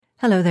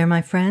Hello there,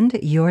 my friend.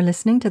 You're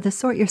listening to the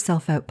Sort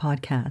Yourself Out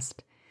podcast.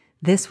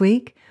 This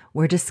week,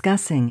 we're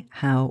discussing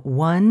how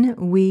one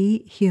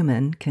wee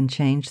human can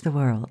change the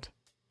world.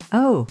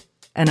 Oh,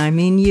 and I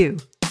mean you.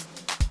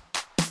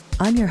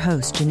 I'm your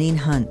host, Janine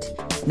Hunt,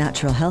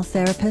 natural health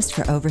therapist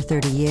for over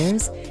 30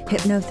 years,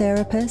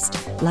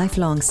 hypnotherapist,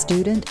 lifelong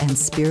student, and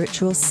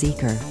spiritual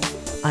seeker.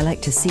 I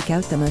like to seek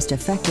out the most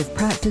effective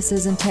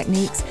practices and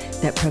techniques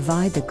that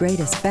provide the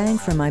greatest bang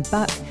for my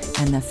buck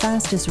and the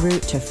fastest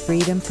route to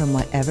freedom from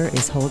whatever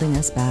is holding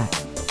us back.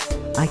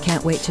 I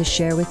can't wait to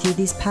share with you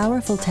these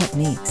powerful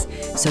techniques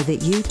so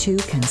that you too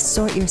can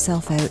sort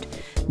yourself out,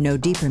 know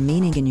deeper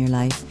meaning in your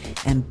life,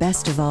 and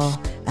best of all,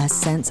 a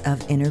sense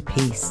of inner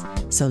peace.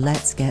 So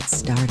let's get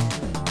started.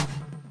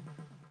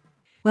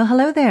 Well,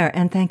 hello there,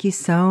 and thank you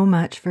so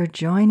much for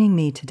joining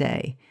me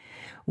today.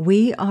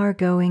 We are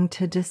going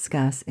to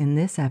discuss in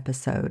this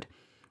episode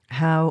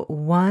how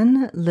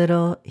one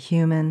little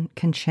human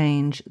can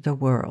change the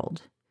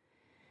world.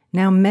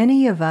 Now,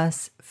 many of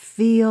us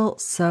feel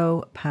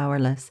so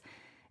powerless,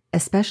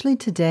 especially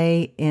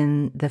today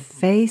in the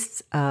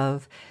face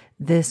of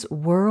this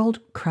world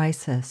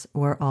crisis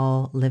we're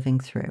all living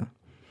through.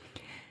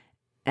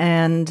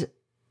 And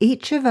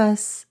each of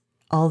us,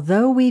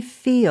 although we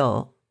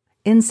feel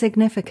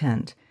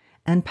insignificant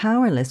and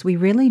powerless, we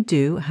really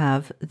do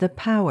have the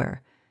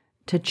power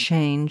to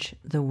change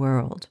the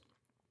world.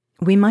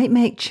 We might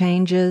make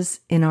changes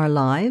in our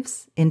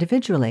lives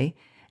individually,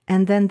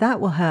 and then that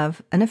will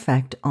have an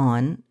effect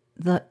on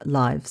the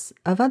lives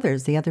of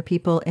others, the other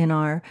people in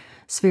our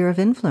sphere of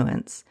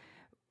influence.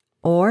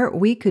 Or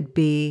we could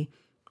be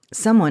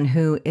someone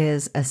who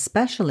is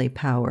especially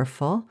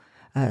powerful,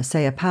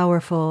 say a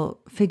powerful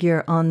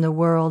figure on the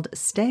world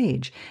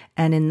stage.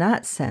 And in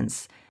that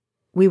sense,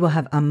 we will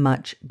have a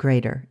much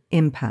greater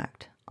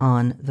impact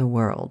on the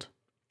world.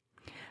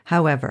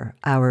 However,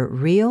 our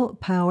real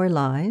power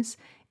lies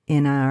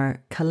in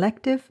our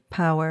collective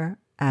power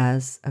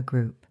as a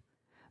group.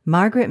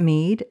 Margaret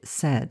Mead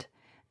said,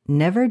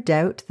 "Never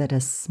doubt that a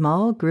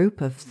small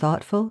group of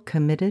thoughtful,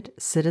 committed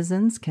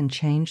citizens can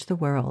change the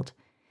world.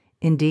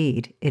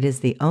 Indeed, it is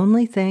the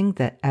only thing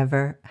that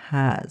ever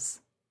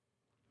has."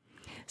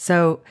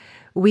 So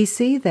we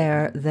see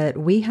there that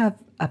we have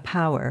a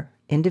power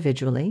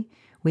individually.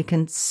 We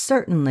can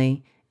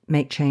certainly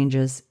make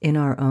changes in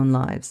our own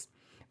lives.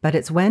 But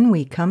it's when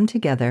we come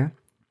together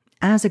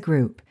as a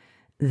group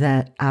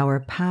that our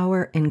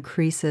power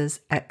increases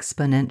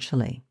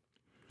exponentially.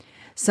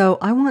 So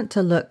I want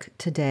to look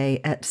today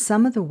at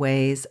some of the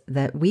ways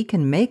that we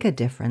can make a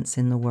difference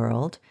in the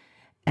world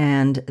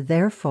and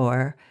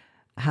therefore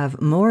have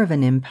more of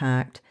an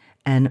impact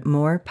and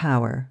more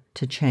power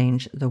to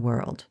change the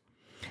world.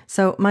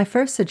 So my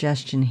first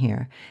suggestion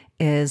here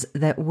is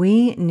that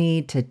we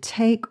need to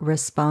take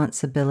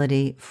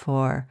responsibility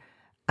for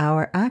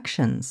our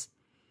actions.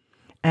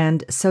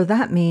 And so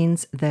that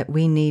means that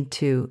we need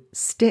to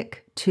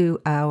stick to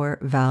our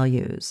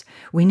values.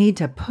 We need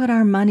to put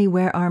our money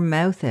where our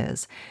mouth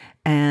is.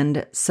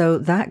 And so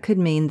that could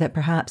mean that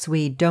perhaps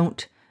we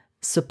don't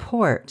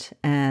support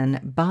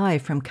and buy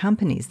from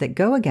companies that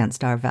go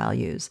against our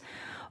values,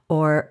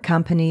 or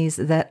companies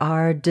that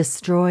are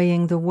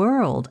destroying the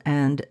world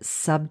and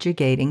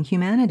subjugating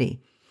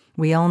humanity.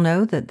 We all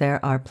know that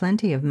there are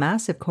plenty of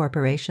massive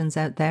corporations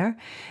out there,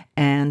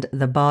 and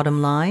the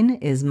bottom line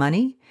is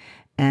money.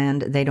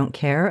 And they don't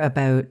care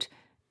about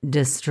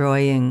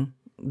destroying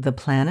the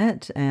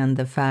planet and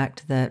the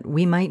fact that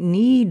we might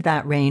need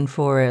that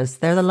rainforest.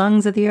 They're the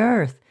lungs of the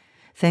earth,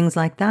 things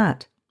like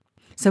that.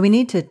 So we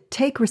need to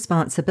take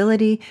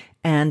responsibility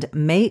and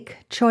make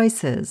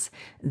choices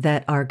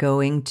that are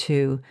going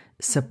to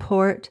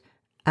support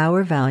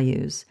our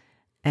values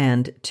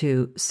and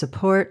to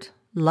support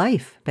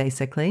life,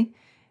 basically.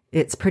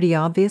 It's pretty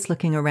obvious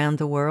looking around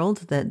the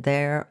world that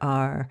there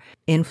are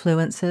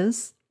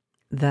influences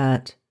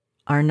that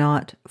are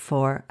not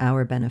for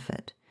our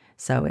benefit.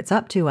 So it's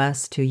up to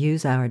us to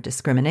use our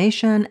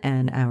discrimination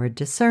and our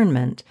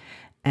discernment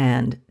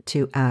and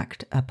to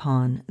act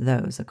upon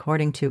those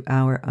according to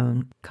our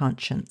own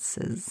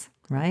consciences,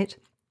 right?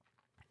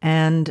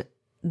 And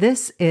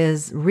this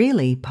is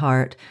really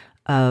part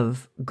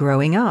of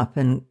growing up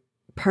and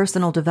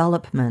personal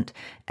development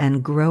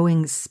and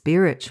growing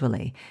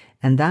spiritually.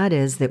 And that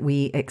is that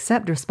we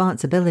accept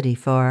responsibility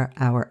for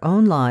our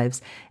own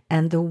lives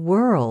and the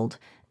world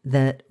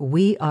that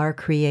we are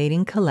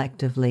creating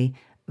collectively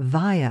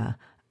via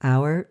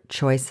our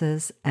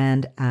choices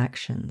and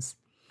actions.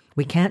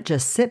 We can't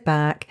just sit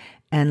back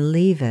and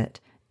leave it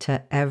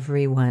to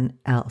everyone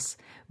else.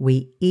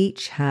 We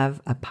each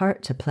have a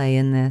part to play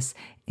in this,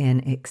 in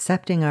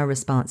accepting our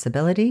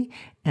responsibility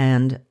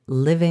and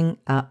living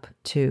up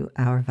to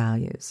our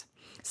values.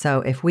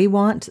 So if we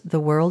want the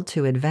world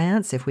to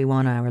advance, if we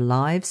want our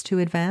lives to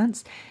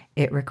advance,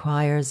 it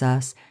requires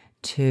us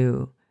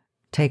to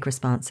take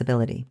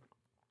responsibility.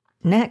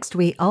 Next,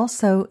 we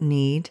also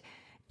need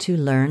to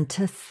learn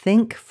to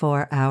think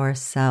for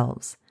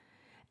ourselves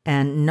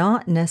and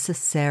not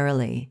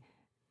necessarily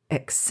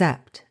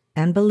accept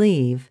and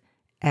believe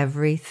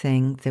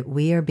everything that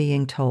we are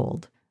being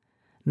told.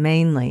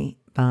 mainly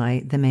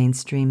by the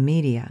mainstream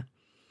media.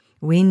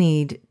 We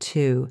need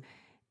to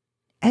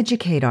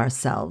educate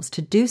ourselves,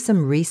 to do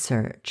some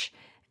research,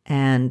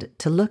 and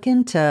to look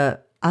into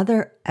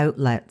other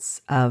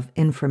outlets of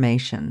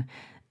information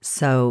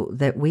so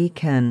that we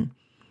can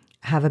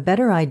have a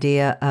better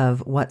idea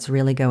of what's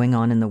really going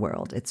on in the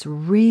world. It's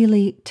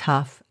really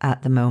tough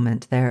at the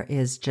moment. There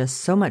is just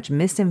so much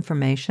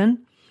misinformation,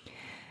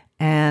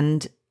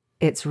 and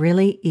it's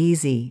really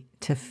easy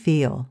to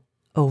feel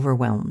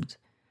overwhelmed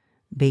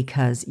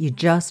because you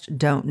just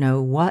don't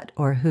know what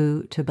or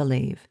who to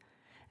believe.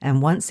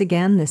 And once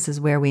again, this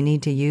is where we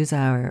need to use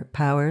our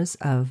powers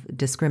of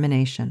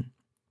discrimination.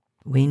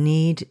 We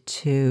need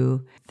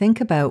to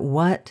think about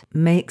what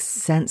makes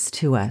sense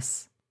to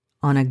us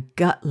on a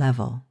gut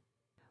level.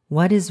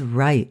 What is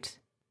right?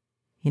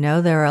 You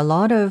know, there are a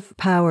lot of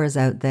powers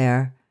out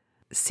there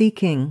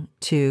seeking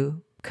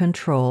to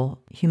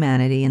control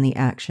humanity and the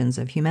actions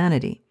of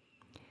humanity.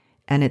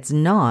 And it's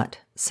not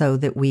so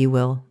that we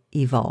will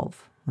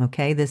evolve,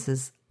 okay? This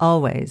is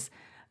always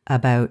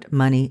about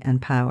money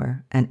and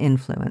power and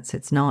influence.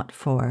 It's not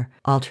for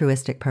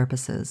altruistic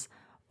purposes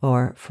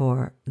or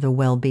for the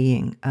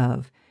well-being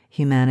of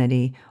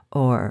humanity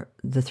or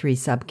the three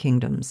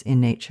sub-kingdoms in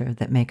nature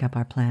that make up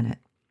our planet: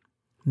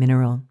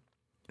 mineral,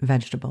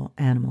 vegetable,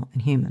 animal,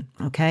 and human,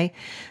 okay?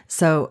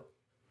 So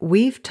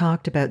we've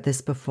talked about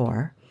this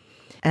before,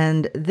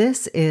 and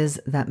this is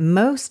that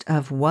most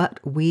of what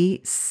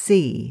we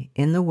see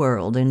in the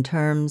world in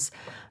terms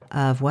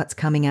of what's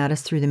coming at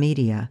us through the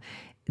media,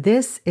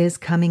 this is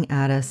coming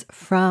at us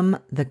from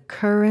the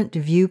current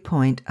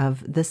viewpoint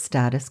of the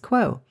status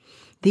quo.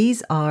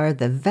 These are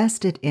the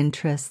vested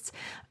interests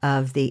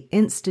of the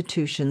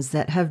institutions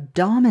that have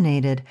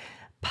dominated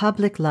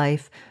public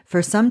life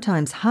for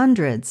sometimes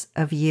hundreds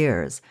of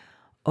years,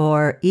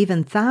 or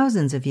even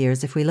thousands of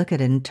years if we look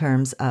at it in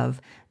terms of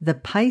the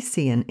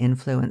Piscean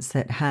influence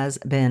that has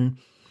been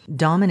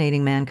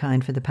dominating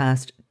mankind for the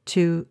past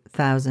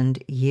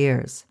 2,000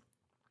 years.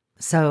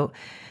 So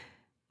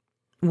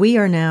we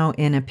are now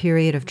in a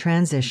period of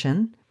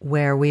transition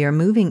where we are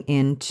moving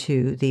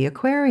into the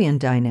Aquarian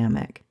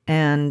dynamic,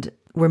 and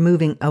we're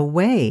moving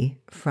away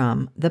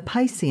from the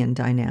Piscean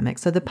dynamic.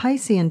 So the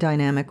Piscean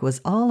dynamic was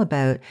all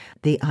about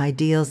the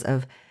ideals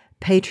of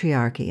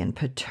patriarchy and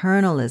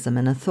paternalism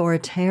and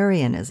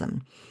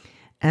authoritarianism.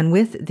 And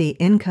with the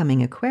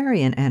incoming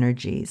Aquarian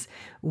energies,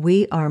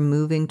 we are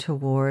moving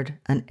toward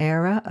an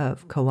era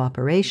of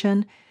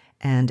cooperation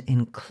and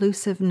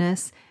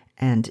inclusiveness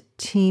and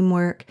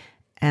teamwork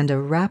and a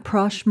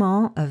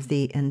rapprochement of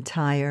the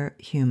entire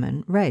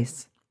human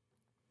race.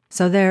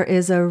 So there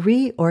is a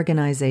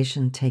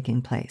reorganization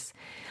taking place.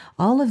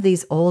 All of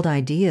these old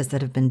ideas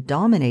that have been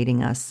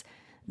dominating us,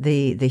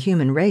 the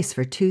human race,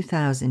 for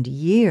 2,000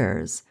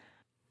 years,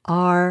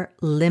 are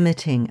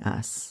limiting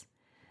us.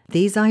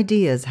 These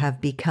ideas have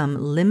become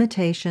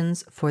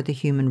limitations for the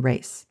human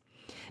race.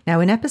 Now,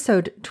 in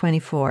episode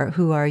 24,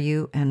 Who Are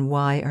You and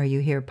Why Are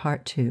You Here,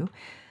 Part 2,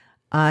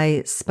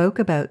 I spoke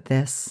about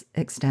this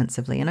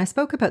extensively, and I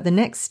spoke about the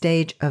next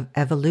stage of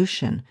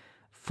evolution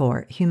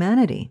for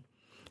humanity,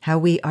 how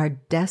we are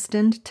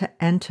destined to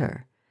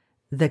enter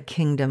the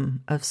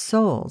kingdom of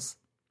souls.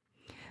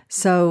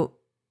 So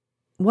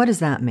what does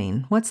that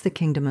mean? What's the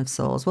kingdom of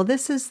souls? Well,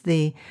 this is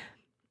the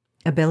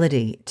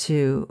ability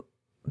to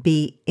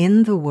be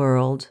in the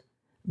world,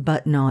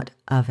 but not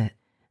of it.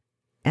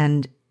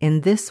 And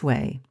in this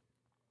way,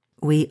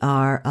 we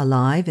are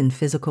alive in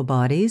physical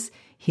bodies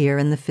here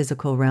in the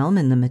physical realm,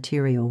 in the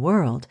material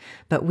world,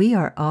 but we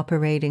are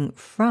operating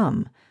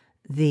from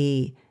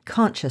the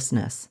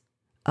consciousness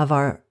of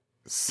our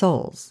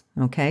souls,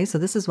 okay? So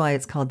this is why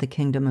it's called the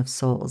kingdom of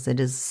souls. It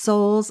is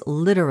souls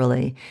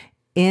literally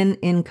in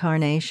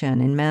incarnation,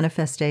 in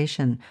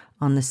manifestation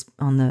on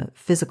the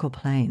physical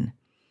plane.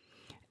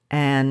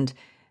 And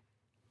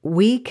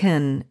we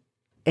can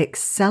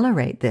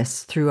accelerate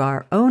this through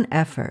our own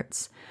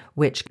efforts,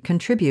 which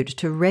contribute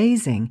to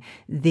raising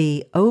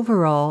the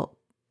overall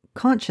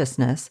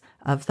consciousness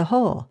of the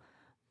whole,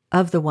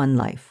 of the one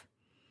life.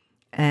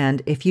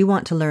 And if you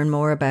want to learn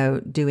more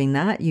about doing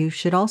that, you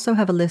should also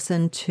have a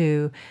listen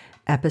to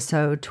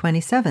episode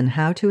 27,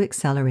 How to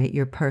Accelerate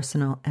Your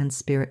Personal and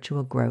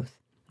Spiritual Growth.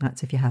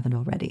 That's if you haven't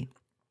already.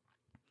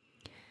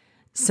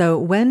 So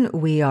when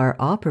we are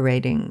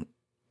operating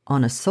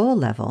on a soul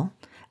level,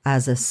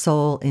 as a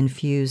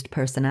soul-infused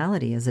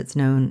personality, as it's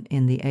known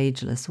in the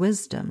ageless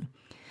wisdom,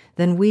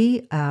 then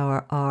we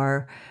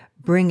are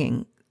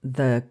bringing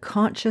the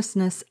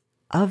consciousness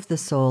of the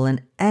soul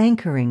and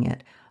anchoring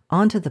it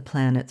onto the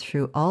planet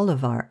through all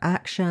of our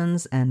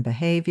actions and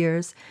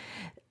behaviors.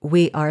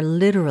 We are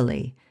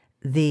literally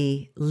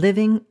the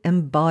living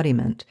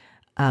embodiment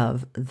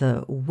of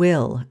the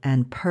will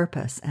and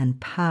purpose and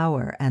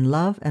power and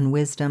love and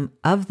wisdom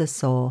of the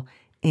soul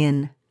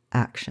in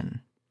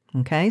action.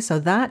 Okay, so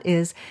that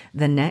is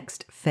the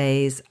next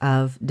phase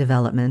of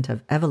development,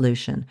 of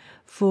evolution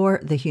for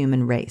the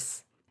human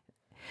race.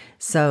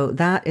 So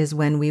that is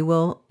when we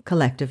will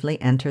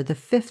collectively enter the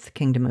fifth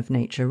kingdom of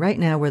nature. Right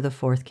now, we're the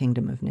fourth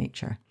kingdom of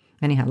nature.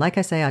 Anyhow, like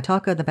I say, I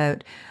talk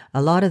about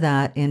a lot of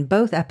that in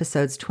both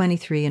episodes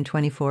 23 and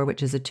 24,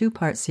 which is a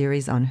 2-part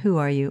series on who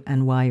are you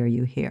and why are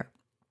you here.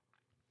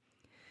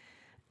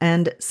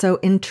 And so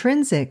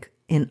intrinsic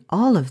in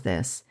all of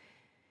this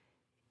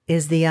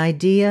is the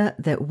idea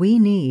that we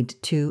need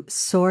to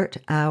sort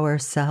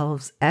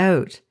ourselves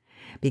out.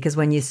 Because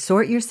when you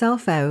sort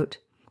yourself out,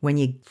 when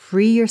you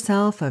free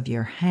yourself of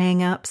your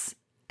hang-ups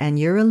and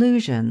your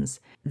illusions,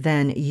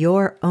 then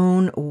your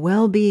own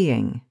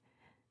well-being,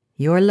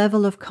 your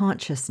level of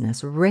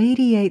consciousness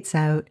radiates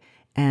out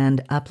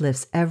and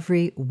uplifts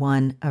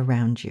everyone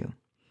around you.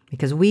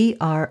 Because we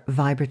are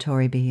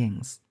vibratory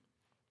beings.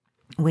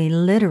 We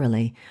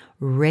literally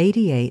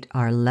radiate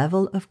our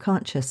level of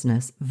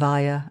consciousness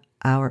via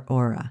our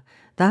aura.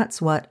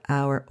 That's what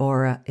our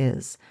aura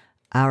is.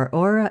 Our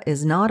aura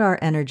is not our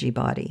energy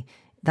body.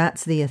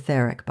 That's the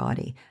etheric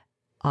body.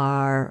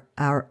 Our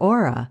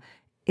aura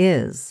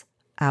is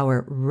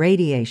our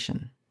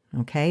radiation.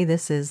 Okay?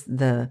 This is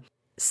the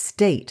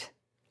state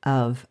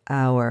of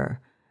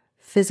our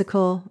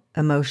physical,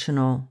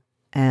 emotional,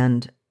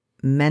 and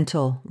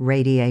mental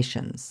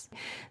radiations.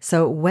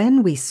 So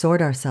when we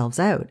sort ourselves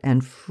out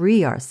and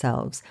free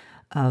ourselves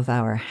of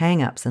our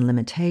hang-ups and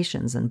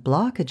limitations and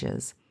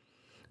blockages,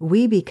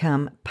 we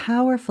become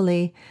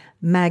powerfully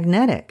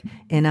magnetic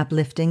in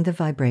uplifting the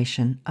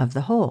vibration of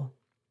the whole.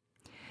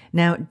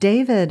 Now,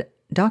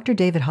 Dr.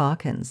 David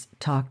Hawkins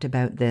talked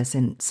about this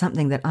in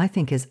something that I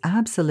think is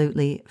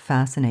absolutely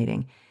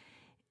fascinating.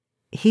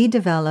 He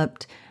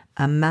developed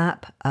a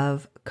map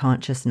of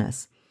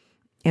consciousness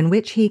in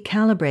which he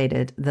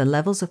calibrated the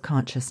levels of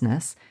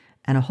consciousness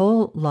and a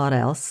whole lot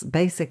else.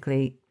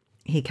 Basically,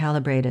 he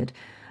calibrated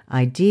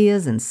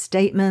ideas and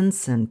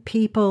statements and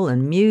people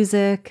and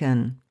music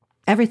and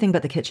everything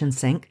but the kitchen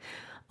sink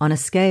on a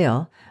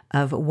scale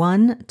of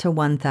 1 to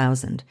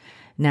 1,000.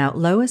 Now,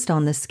 lowest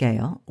on the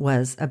scale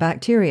was a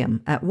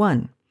bacterium at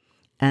 1,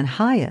 and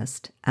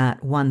highest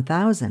at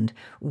 1,000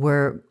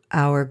 were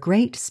our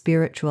great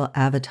spiritual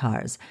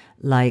avatars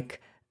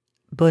like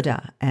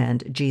Buddha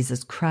and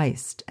Jesus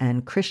Christ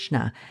and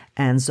Krishna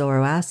and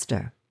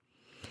Zoroaster.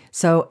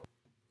 So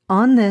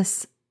on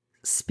this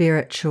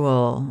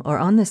spiritual, or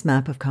on this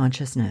map of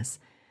consciousness,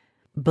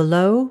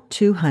 below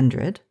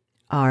 200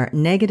 are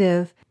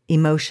negative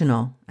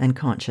emotional and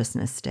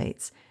consciousness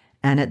states.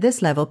 And at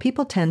this level,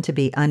 people tend to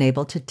be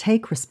unable to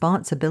take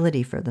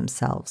responsibility for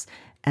themselves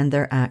and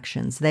their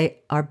actions. They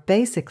are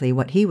basically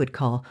what he would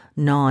call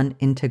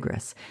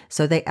non-integrous.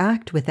 So they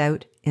act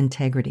without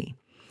integrity.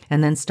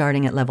 And then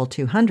starting at level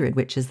 200,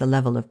 which is the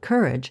level of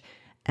courage,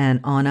 and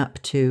on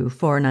up to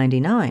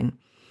 499,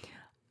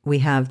 we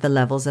have the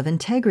levels of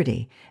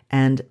integrity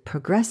and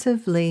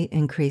progressively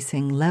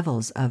increasing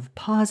levels of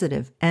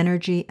positive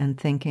energy and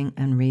thinking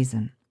and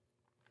reason.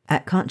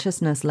 At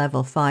consciousness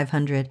level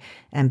 500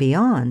 and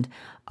beyond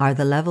are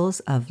the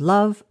levels of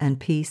love and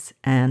peace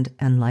and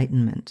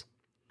enlightenment.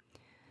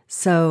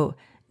 So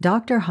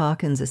Dr.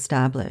 Hawkins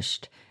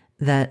established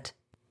that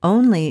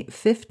only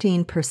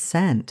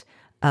 15%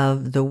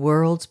 of the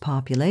world's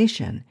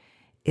population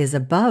is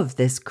above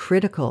this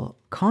critical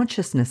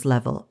consciousness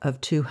level of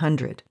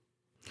 200.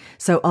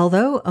 So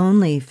although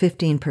only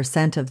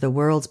 15% of the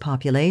world's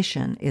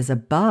population is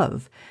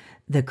above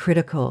the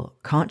critical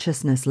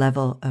consciousness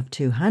level of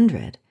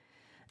 200,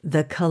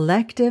 the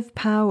collective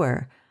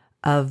power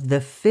of the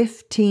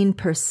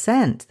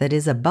 15% that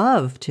is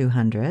above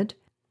 200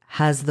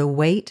 has the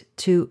weight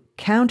to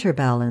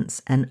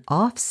counterbalance and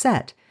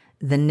offset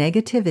the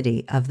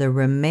negativity of the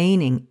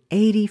remaining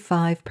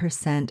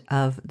 85%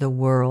 of the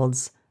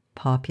world's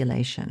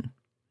population.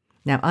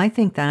 Now, I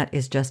think that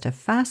is just a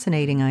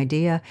fascinating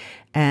idea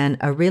and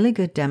a really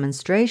good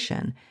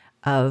demonstration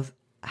of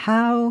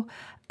how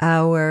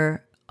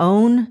our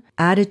own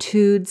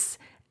attitudes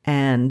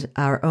and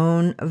our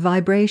own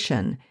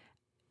vibration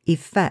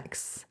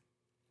affects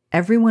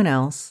everyone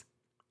else,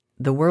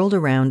 the world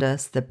around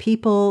us, the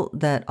people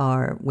that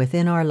are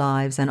within our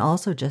lives, and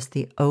also just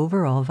the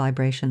overall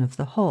vibration of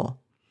the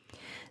whole.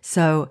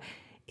 So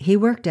he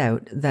worked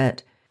out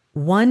that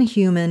one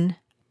human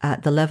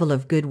at the level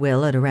of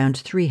goodwill at around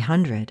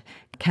 300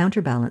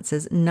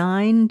 counterbalances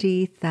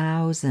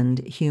 90,000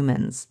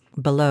 humans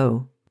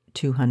below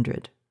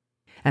 200.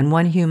 And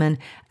one human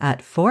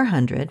at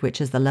 400,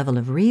 which is the level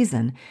of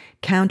reason,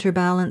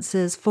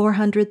 counterbalances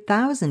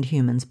 400,000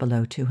 humans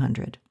below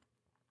 200.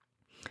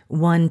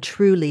 One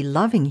truly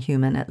loving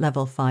human at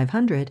level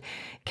 500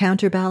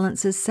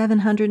 counterbalances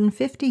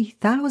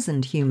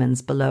 750,000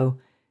 humans below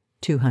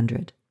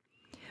 200.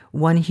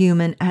 One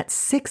human at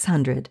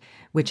 600,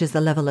 which is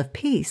the level of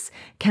peace,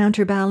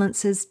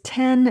 counterbalances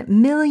 10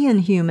 million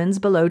humans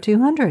below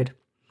 200.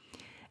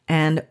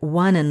 And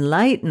one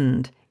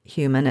enlightened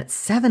human at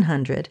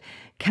 700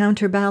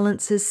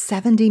 counterbalances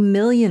 70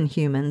 million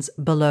humans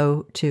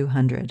below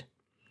 200.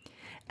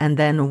 And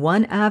then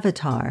one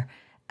avatar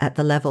at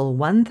the level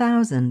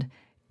 1000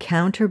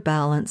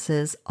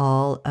 counterbalances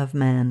all of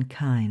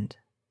mankind.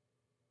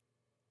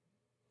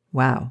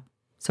 Wow.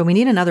 So we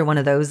need another one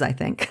of those, I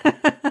think.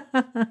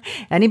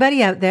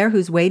 Anybody out there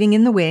who's waiting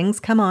in the wings,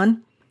 come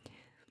on.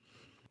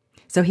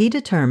 So he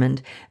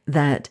determined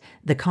that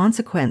the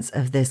consequence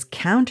of this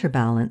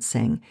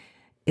counterbalancing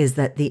is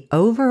that the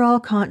overall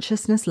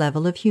consciousness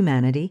level of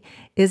humanity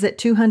is at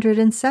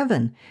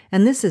 207,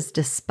 and this is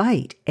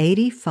despite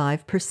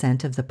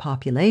 85% of the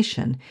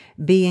population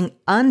being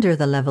under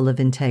the level of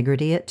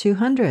integrity at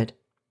 200.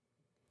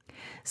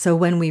 So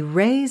when we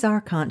raise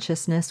our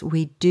consciousness,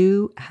 we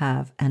do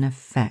have an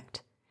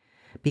effect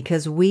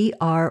because we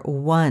are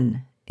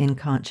one in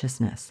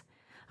consciousness.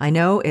 I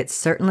know it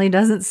certainly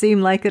doesn't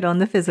seem like it on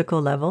the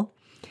physical level,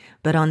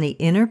 but on the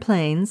inner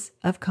planes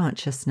of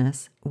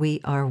consciousness,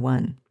 we are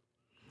one.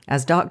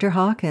 As Dr.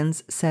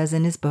 Hawkins says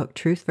in his book,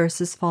 Truth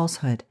versus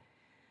Falsehood,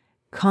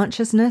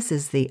 consciousness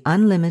is the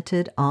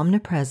unlimited,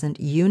 omnipresent,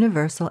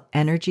 universal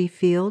energy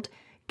field,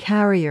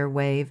 carrier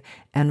wave,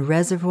 and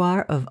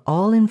reservoir of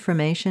all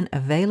information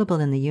available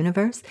in the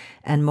universe,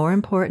 and more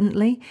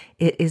importantly,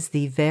 it is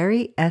the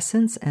very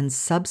essence and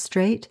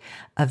substrate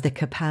of the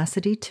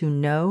capacity to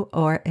know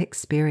or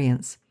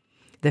experience.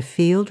 The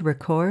field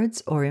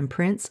records or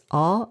imprints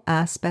all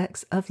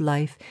aspects of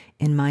life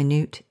in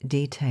minute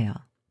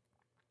detail.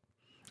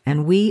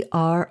 And we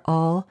are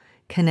all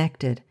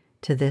connected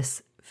to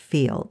this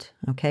field,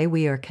 okay?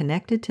 We are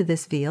connected to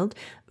this field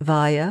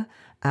via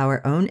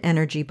our own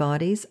energy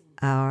bodies,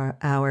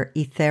 our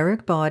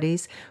etheric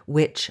bodies,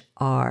 which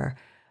are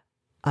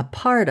a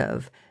part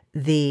of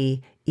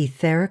the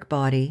etheric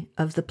body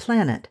of the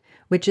planet,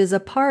 which is a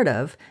part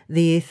of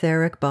the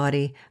etheric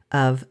body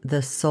of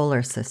the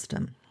solar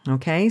system,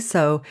 okay?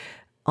 So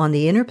on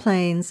the inner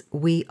planes,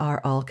 we are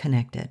all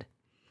connected.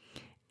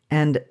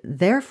 And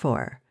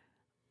therefore,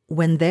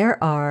 when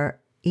there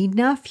are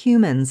enough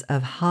humans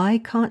of high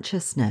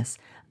consciousness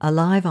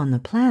alive on the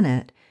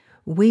planet,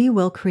 we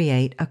will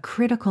create a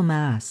critical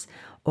mass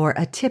or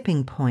a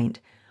tipping point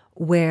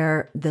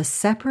where the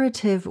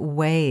separative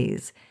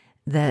ways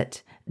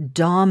that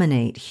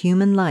dominate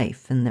human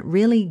life and that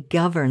really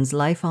governs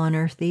life on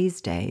Earth these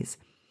days,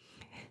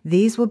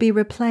 these will be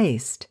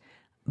replaced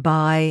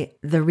by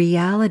the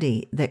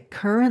reality that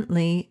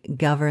currently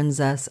governs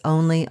us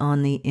only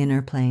on the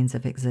inner planes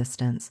of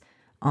existence,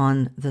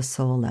 on the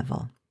soul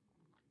level.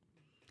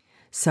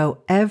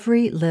 So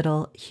every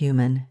little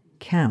human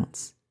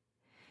counts.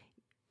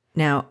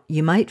 Now,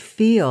 you might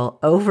feel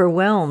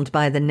overwhelmed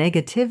by the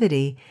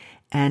negativity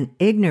and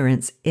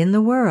ignorance in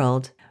the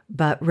world,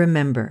 but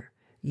remember,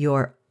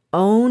 your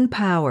own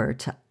power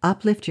to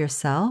uplift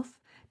yourself,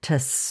 to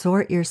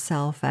sort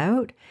yourself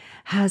out,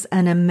 has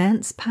an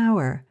immense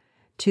power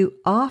to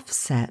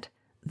offset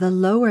the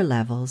lower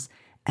levels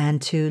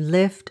and to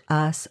lift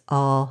us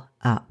all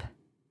up.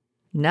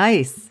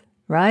 Nice,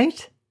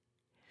 right?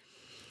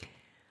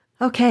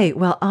 Okay,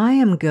 well, I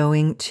am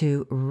going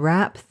to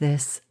wrap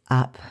this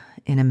up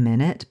in a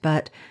minute,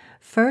 but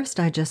first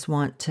I just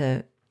want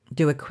to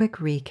do a quick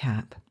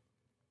recap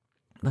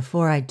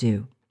before I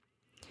do.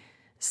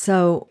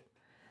 So,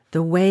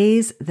 the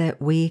ways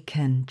that we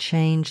can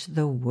change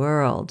the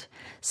world: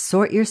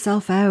 sort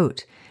yourself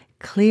out,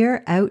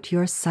 clear out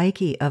your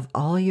psyche of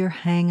all your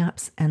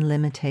hang-ups and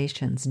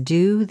limitations,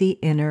 do the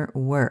inner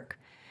work.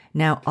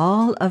 Now,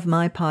 all of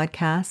my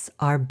podcasts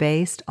are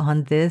based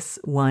on this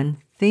one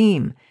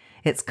theme.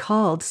 It's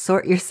called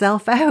Sort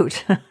Yourself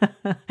Out.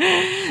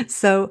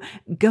 So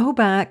go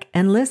back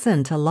and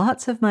listen to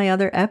lots of my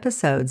other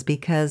episodes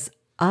because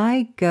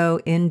I go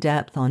in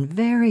depth on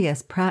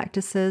various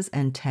practices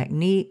and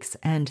techniques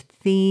and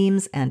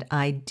themes and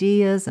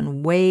ideas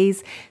and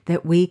ways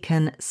that we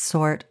can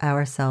sort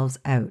ourselves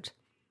out.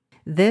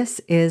 This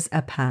is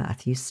a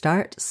path. You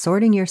start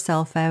sorting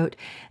yourself out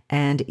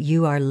and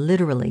you are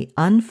literally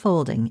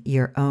unfolding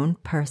your own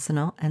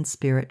personal and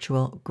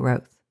spiritual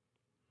growth.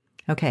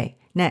 Okay,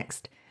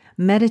 next,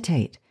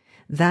 meditate.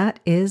 That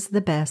is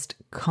the best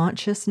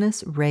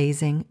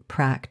consciousness-raising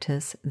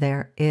practice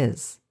there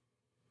is.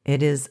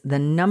 It is the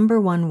number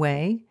one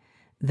way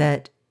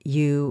that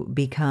you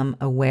become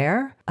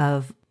aware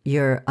of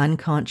your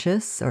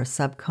unconscious or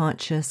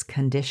subconscious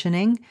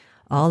conditioning,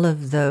 all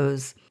of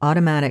those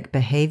automatic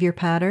behavior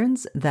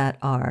patterns that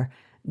are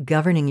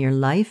governing your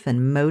life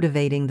and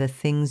motivating the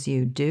things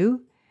you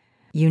do.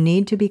 You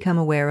need to become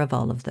aware of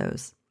all of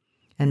those.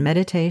 And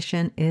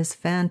meditation is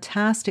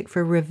fantastic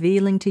for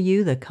revealing to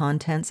you the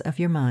contents of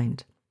your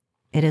mind.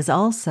 It is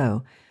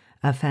also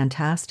a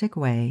fantastic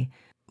way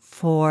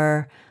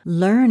for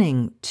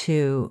learning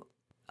to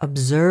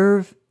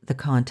observe the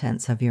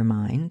contents of your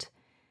mind.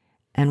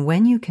 And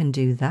when you can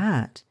do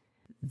that,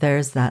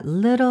 there's that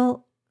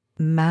little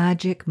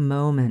magic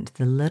moment,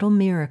 the little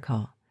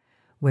miracle,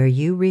 where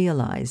you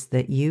realize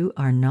that you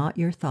are not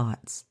your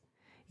thoughts.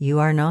 You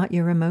are not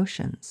your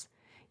emotions.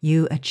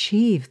 You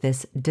achieve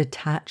this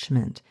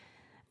detachment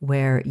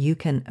where you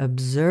can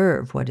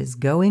observe what is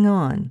going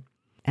on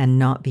and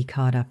not be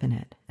caught up in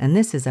it. And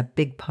this is a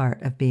big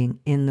part of being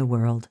in the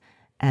world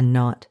and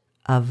not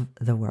of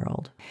the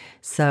world.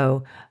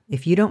 So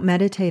if you don't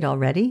meditate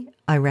already,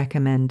 I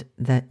recommend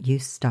that you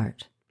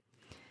start.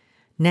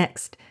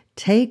 Next,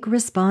 take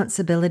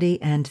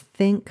responsibility and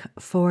think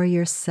for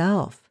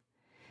yourself.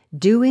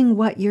 Doing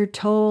what you're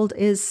told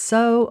is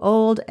so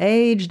old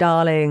age,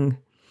 darling.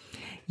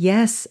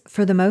 Yes,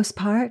 for the most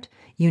part,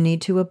 you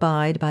need to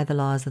abide by the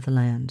laws of the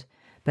land.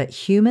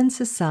 But human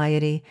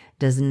society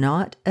does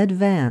not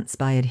advance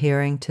by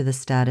adhering to the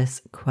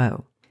status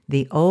quo.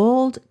 The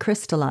old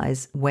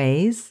crystallized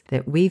ways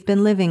that we've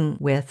been living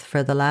with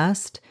for the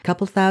last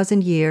couple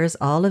thousand years,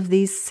 all of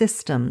these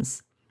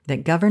systems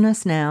that govern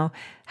us now,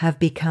 have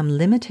become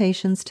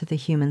limitations to the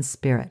human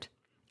spirit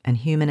and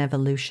human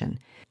evolution.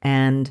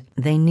 And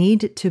they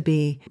need to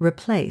be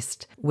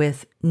replaced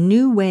with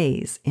new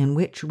ways in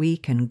which we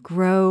can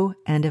grow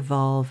and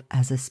evolve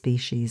as a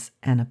species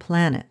and a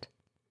planet.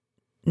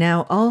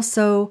 Now,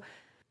 also,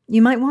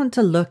 you might want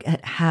to look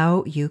at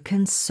how you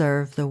can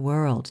serve the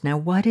world. Now,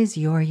 what is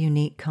your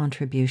unique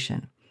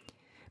contribution?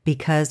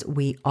 Because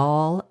we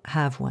all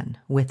have one,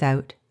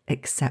 without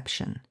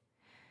exception.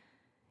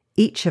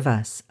 Each of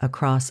us,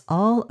 across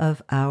all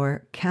of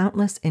our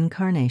countless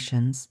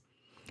incarnations,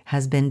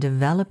 has been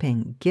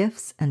developing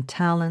gifts and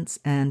talents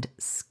and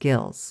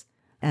skills.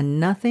 And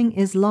nothing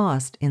is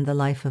lost in the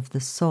life of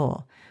the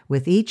soul.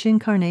 With each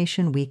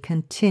incarnation, we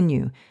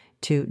continue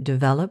to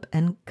develop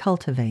and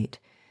cultivate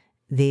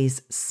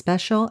these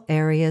special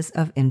areas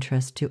of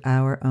interest to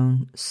our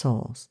own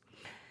souls.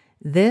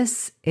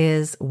 This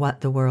is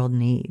what the world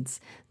needs.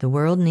 The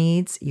world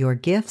needs your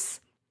gifts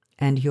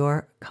and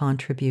your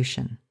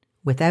contribution,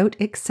 without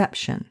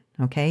exception.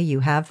 Okay,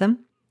 you have them,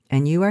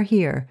 and you are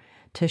here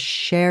to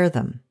share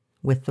them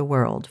with the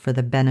world for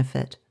the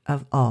benefit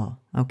of all.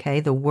 Okay,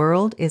 the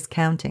world is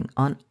counting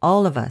on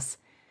all of us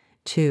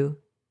to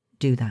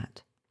do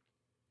that.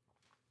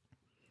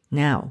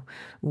 Now,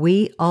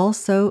 we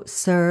also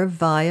serve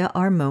via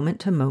our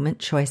moment-to-moment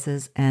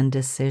choices and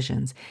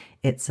decisions.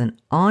 It's an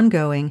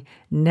ongoing,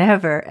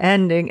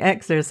 never-ending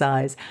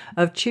exercise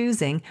of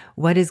choosing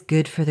what is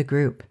good for the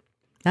group.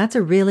 That's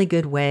a really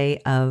good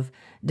way of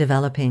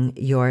developing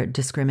your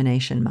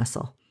discrimination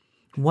muscle.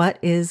 What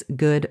is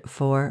good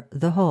for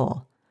the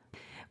whole?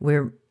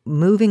 We're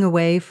moving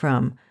away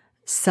from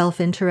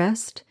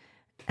self-interest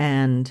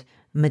and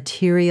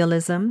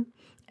materialism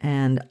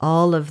and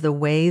all of the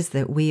ways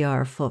that we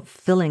are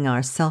fulfilling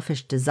our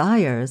selfish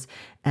desires,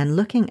 and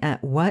looking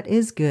at what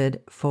is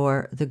good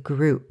for the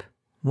group,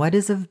 what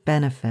is of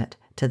benefit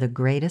to the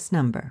greatest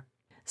number.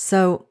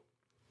 So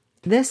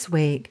this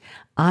week,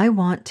 I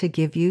want to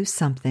give you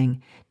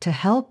something to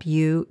help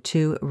you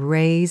to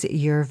raise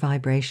your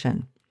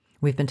vibration.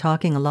 We've been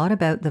talking a lot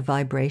about the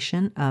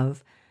vibration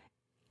of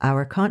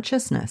our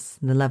consciousness,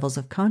 the levels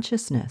of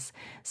consciousness.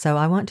 So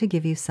I want to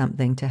give you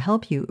something to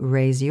help you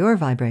raise your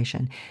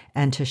vibration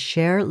and to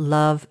share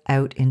love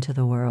out into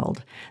the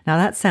world. Now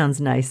that sounds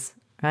nice,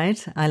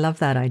 right? I love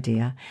that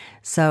idea.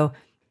 So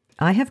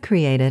I have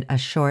created a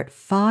short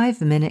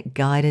 5-minute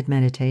guided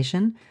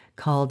meditation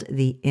called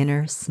The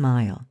Inner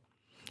Smile.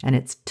 And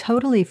it's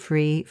totally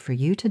free for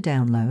you to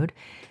download,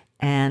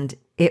 and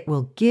it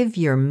will give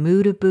your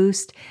mood a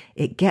boost.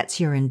 It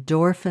gets your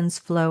endorphins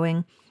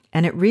flowing,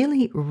 and it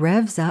really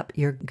revs up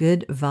your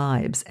good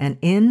vibes. And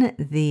in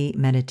the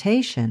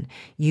meditation,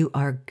 you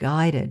are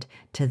guided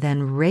to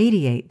then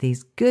radiate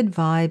these good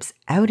vibes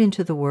out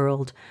into the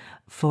world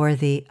for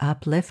the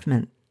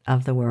upliftment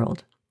of the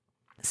world.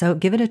 So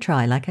give it a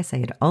try. Like I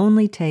say, it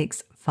only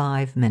takes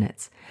 5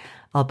 minutes.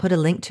 I'll put a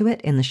link to it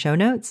in the show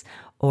notes,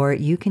 or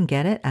you can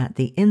get it at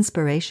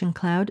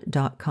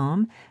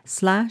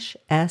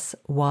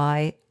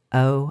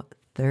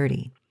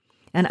theinspirationcloud.com/SYO30.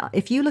 And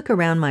if you look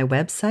around my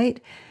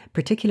website,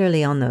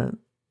 particularly on the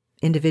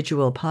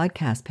individual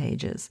podcast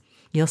pages,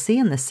 you'll see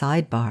in the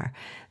sidebar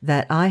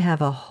that I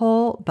have a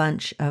whole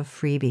bunch of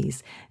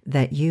freebies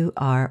that you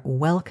are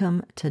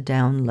welcome to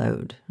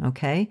download,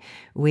 okay?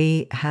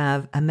 We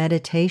have a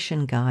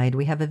meditation guide.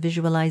 We have a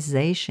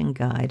visualization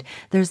guide.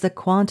 There's the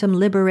Quantum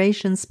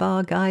Liberation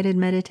Spa guided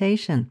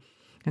meditation,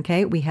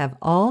 okay? We have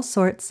all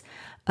sorts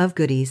of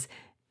goodies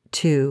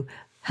to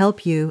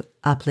help you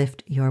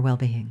uplift your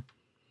well-being.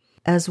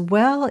 As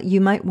well, you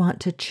might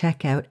want to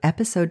check out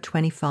episode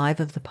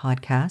 25 of the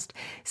podcast,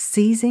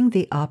 Seizing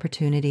the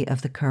Opportunity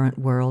of the Current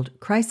World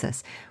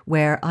Crisis,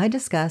 where I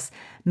discuss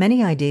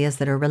many ideas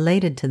that are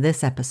related to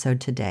this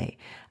episode today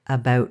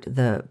about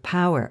the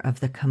power of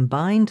the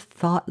combined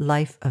thought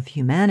life of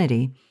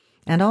humanity,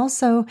 and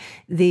also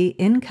the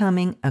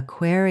incoming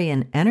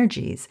Aquarian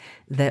energies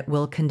that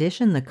will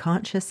condition the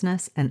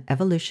consciousness and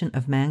evolution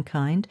of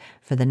mankind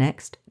for the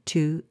next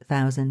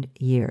 2,000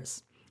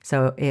 years.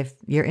 So if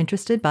you're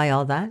interested by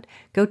all that,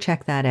 go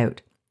check that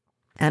out.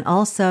 And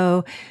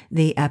also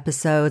the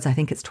episodes, I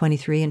think it's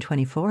 23 and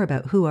 24,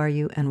 about who are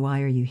you and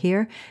why are you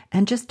here.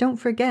 And just don't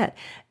forget,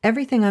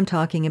 everything I'm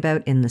talking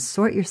about in the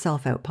Sort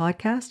Yourself Out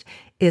podcast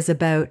is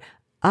about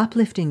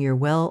uplifting your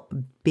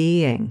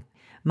well-being.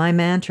 My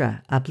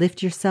mantra,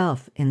 uplift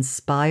yourself,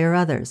 inspire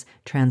others,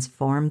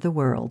 transform the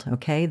world.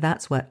 Okay,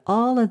 that's what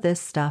all of this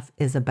stuff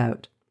is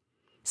about.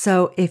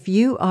 So if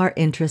you are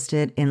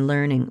interested in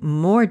learning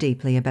more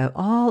deeply about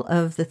all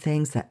of the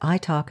things that I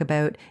talk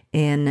about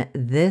in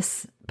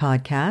this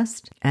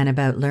podcast and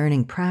about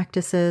learning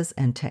practices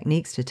and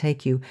techniques to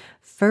take you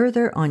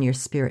further on your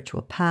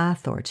spiritual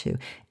path or to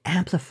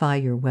amplify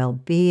your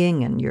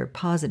well-being and your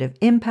positive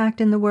impact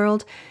in the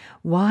world,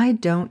 why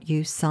don't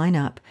you sign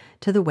up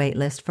to the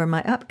waitlist for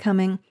my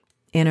upcoming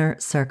Inner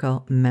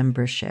Circle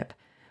membership,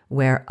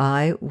 where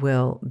I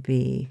will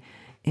be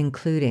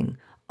including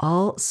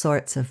all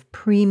sorts of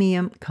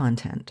premium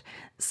content.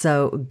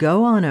 So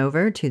go on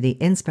over to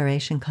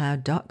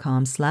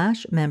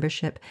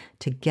theinspirationcloud.com/membership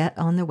to get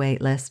on the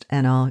wait list,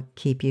 and I'll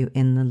keep you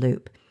in the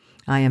loop.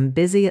 I am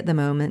busy at the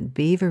moment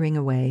beavering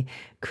away,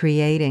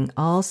 creating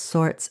all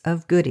sorts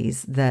of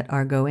goodies that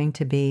are going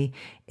to be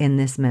in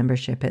this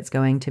membership. It's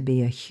going to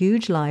be a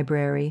huge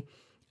library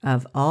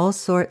of all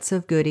sorts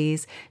of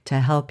goodies to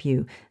help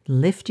you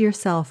lift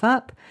yourself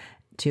up,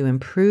 to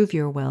improve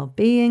your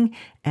well-being,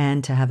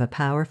 and to have a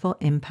powerful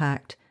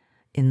impact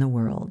in the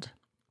world.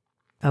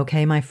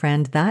 Okay, my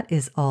friend, that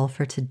is all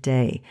for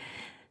today.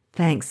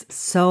 Thanks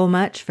so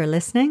much for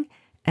listening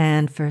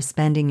and for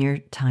spending your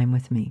time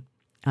with me.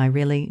 I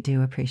really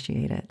do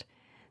appreciate it.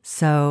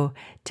 So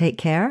take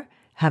care,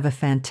 have a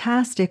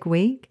fantastic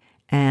week,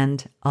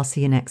 and I'll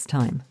see you next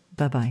time.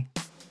 Bye-bye.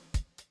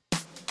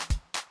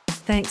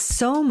 Thanks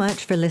so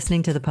much for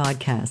listening to the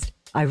podcast.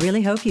 I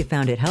really hope you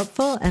found it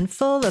helpful and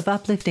full of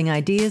uplifting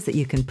ideas that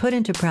you can put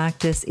into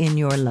practice in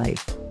your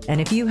life.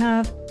 And if you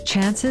have,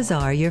 chances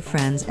are your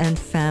friends and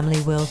family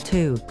will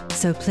too.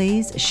 So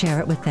please share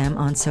it with them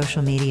on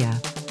social media.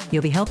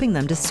 You'll be helping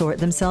them to sort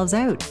themselves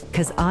out,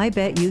 because I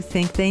bet you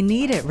think they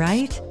need it,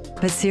 right?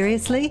 But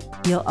seriously,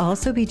 you'll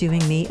also be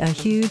doing me a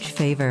huge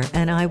favor,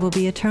 and I will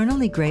be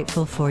eternally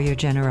grateful for your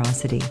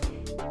generosity.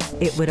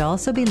 It would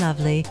also be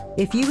lovely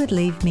if you would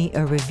leave me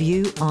a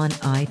review on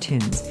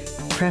iTunes.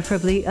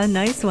 Preferably a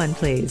nice one,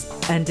 please.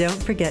 And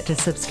don't forget to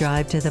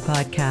subscribe to the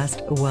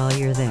podcast while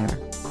you're there.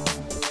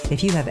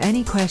 If you have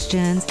any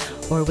questions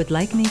or would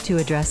like me to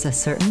address a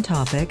certain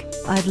topic,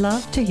 I'd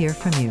love to hear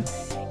from you.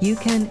 You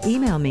can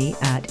email me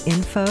at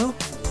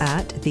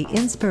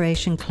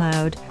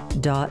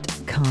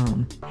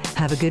info@theinspirationcloud.com.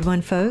 Have a good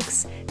one,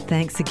 folks.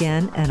 Thanks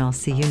again, and I'll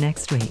see you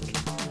next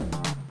week.